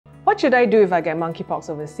What should I do if I get monkeypox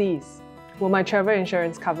overseas? Will my travel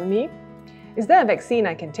insurance cover me? Is there a vaccine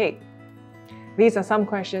I can take? These are some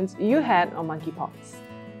questions you had on monkeypox.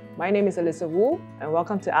 My name is Alyssa Wu, and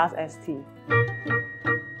welcome to askST.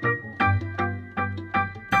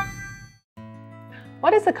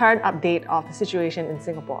 What is the current update of the situation in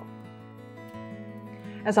Singapore?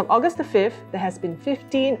 As of August the 5th, there has been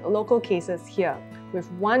 15 local cases here, with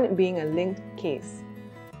one being a linked case.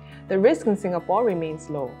 The risk in Singapore remains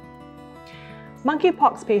low.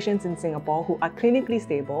 Monkeypox patients in Singapore who are clinically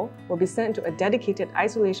stable will be sent to a dedicated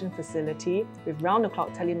isolation facility with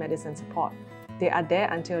round-the-clock telemedicine support. They are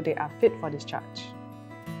there until they are fit for discharge.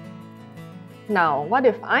 Now, what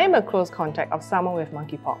if I am a close contact of someone with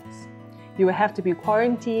monkeypox? You will have to be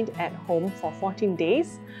quarantined at home for 14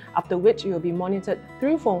 days, after which you will be monitored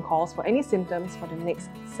through phone calls for any symptoms for the next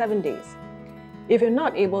 7 days. If you're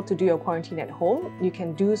not able to do your quarantine at home, you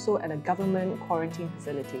can do so at a government quarantine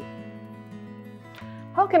facility.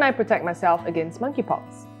 How can I protect myself against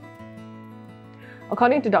monkeypox?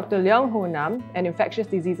 According to Dr. Leong Ho Nam, an infectious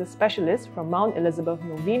diseases specialist from Mount Elizabeth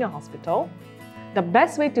Novena Hospital, the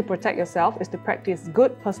best way to protect yourself is to practice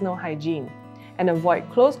good personal hygiene and avoid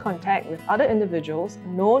close contact with other individuals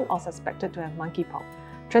known or suspected to have monkeypox.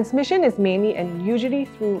 Transmission is mainly and usually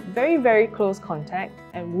through very close contact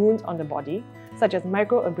and wounds on the body, such as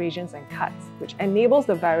microabrasions and cuts, which enables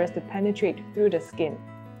the virus to penetrate through the skin.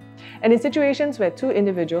 And in situations where two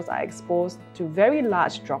individuals are exposed to very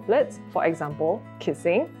large droplets, for example,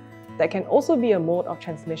 kissing, that can also be a mode of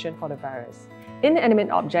transmission for the virus.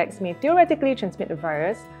 Inanimate objects may theoretically transmit the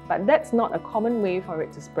virus, but that's not a common way for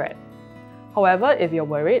it to spread. However, if you're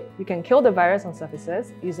worried, you can kill the virus on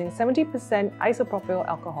surfaces using 70% isopropyl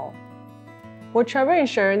alcohol. Will travel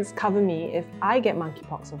insurance cover me if I get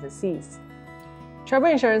monkeypox overseas?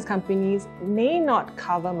 Travel insurance companies may not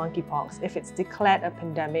cover monkeypox if it's declared a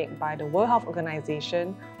pandemic by the World Health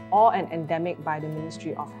Organization or an endemic by the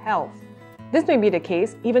Ministry of Health. This may be the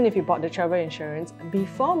case even if you bought the travel insurance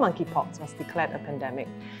before monkeypox was declared a pandemic.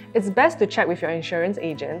 It's best to check with your insurance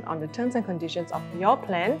agent on the terms and conditions of your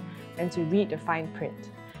plan and to read the fine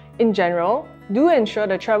print. In general, do ensure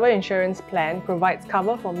the travel insurance plan provides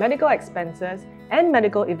cover for medical expenses and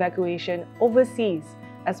medical evacuation overseas,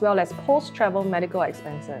 as well as post-travel medical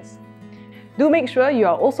expenses. Do make sure you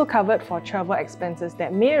are also covered for travel expenses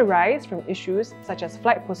that may arise from issues such as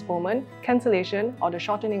flight postponement, cancellation, or the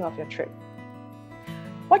shortening of your trip.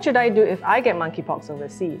 What should I do if I get monkeypox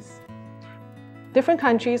overseas? Different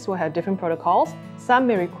countries will have different protocols. Some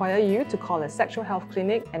may require you to call a sexual health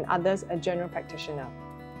clinic and others a general practitioner.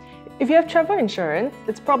 If you have travel insurance,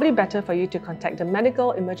 it's probably better for you to contact the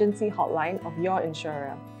medical emergency hotline of your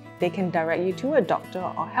insurer. They can direct you to a doctor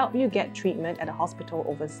or help you get treatment at a hospital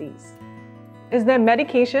overseas. Is there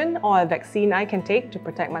medication or a vaccine I can take to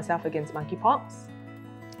protect myself against monkeypox?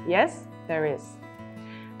 Yes, there is.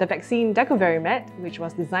 The vaccine Decoverimet, which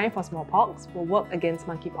was designed for smallpox, will work against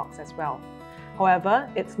monkeypox as well. However,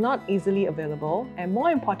 it's not easily available, and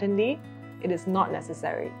more importantly, it is not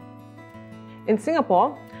necessary. In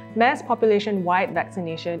Singapore, mass population-wide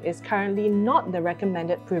vaccination is currently not the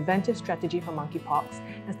recommended preventive strategy for monkeypox,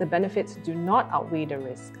 as the benefits do not outweigh the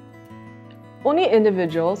risk. Only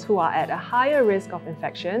individuals who are at a higher risk of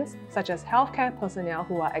infections, such as healthcare personnel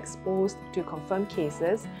who are exposed to confirmed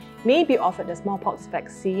cases, may be offered the smallpox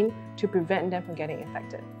vaccine to prevent them from getting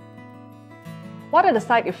infected. What are the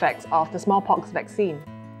side effects of the smallpox vaccine?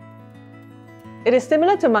 It is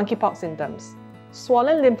similar to monkeypox symptoms: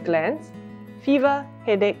 swollen lymph glands, fever,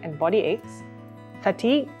 headache and body aches,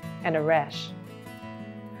 fatigue, and a rash.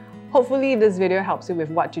 Hopefully this video helps you with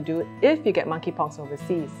what to do if you get monkeypox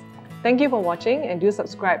overseas. Thank you for watching, and do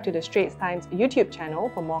subscribe to the Straits Times YouTube channel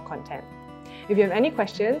for more content. If you have any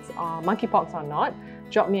questions, monkeypox or not,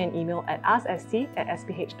 drop me an email at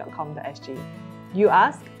askST@sph.com.sg. You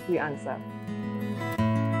ask, we answer.